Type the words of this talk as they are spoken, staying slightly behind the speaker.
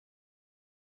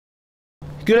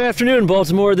Good afternoon,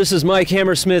 Baltimore. This is Mike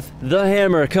Hammersmith, the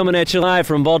Hammer, coming at you live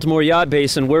from Baltimore Yacht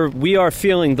Basin, where we are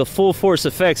feeling the full force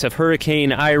effects of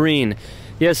Hurricane Irene.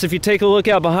 Yes, if you take a look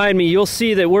out behind me, you'll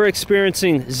see that we're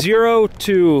experiencing 0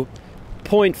 to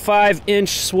 0.5 inch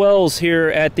swells here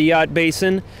at the Yacht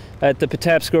Basin at the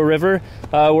Patapsco River.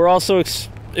 We're also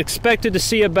expected to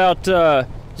see about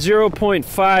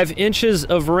 0.5 inches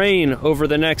of rain over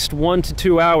the next 1 to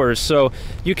 2 hours. So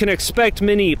you can expect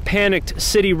many panicked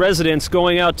city residents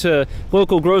going out to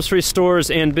local grocery stores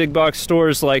and big box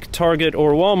stores like Target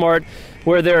or Walmart,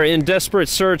 where they're in desperate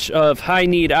search of high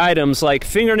need items like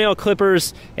fingernail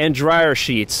clippers and dryer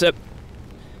sheets. I'm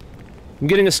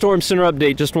getting a storm center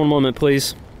update. Just one moment,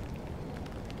 please.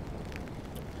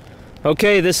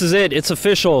 Okay, this is it. It's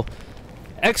official.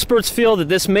 Experts feel that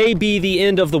this may be the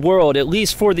end of the world, at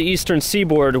least for the eastern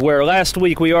seaboard, where last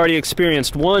week we already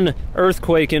experienced one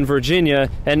earthquake in Virginia,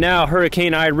 and now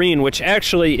Hurricane Irene, which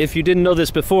actually, if you didn't know this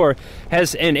before,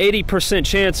 has an 80%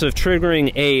 chance of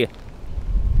triggering a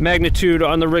magnitude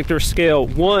on the Richter scale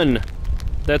 1.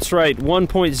 That's right,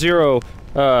 1.0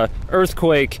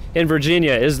 earthquake in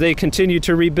Virginia. As they continue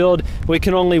to rebuild, we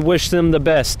can only wish them the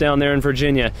best down there in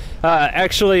Virginia.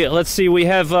 Actually, let's see, we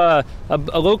have a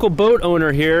local boat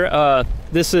owner here.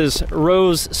 This is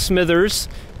Rose Smithers,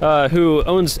 who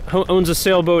owns a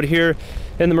sailboat here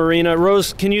in the marina.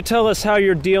 Rose, can you tell us how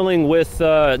you're dealing with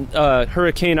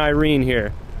Hurricane Irene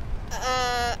here?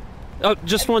 Oh,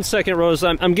 just one second, Rose.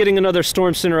 I'm getting another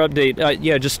Storm Center update.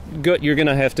 Yeah, just go. You're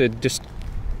gonna have to just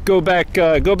go back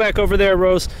over there,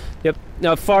 Rose. Yep.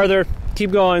 Now farther.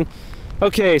 Keep going.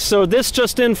 Okay, so this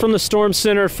just in from the Storm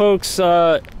Center, folks.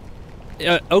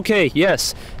 Okay,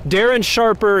 yes. Darren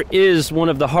Sharper is one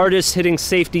of the hardest hitting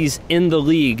safeties in the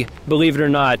league, believe it or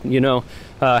not. You know,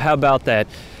 how about that?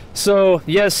 So,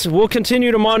 yes, we'll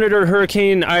continue to monitor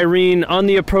Hurricane Irene on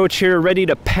the approach here, ready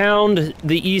to pound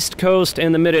the East Coast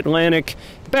and the Mid-Atlantic.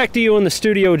 Back to you in the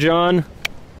studio, John.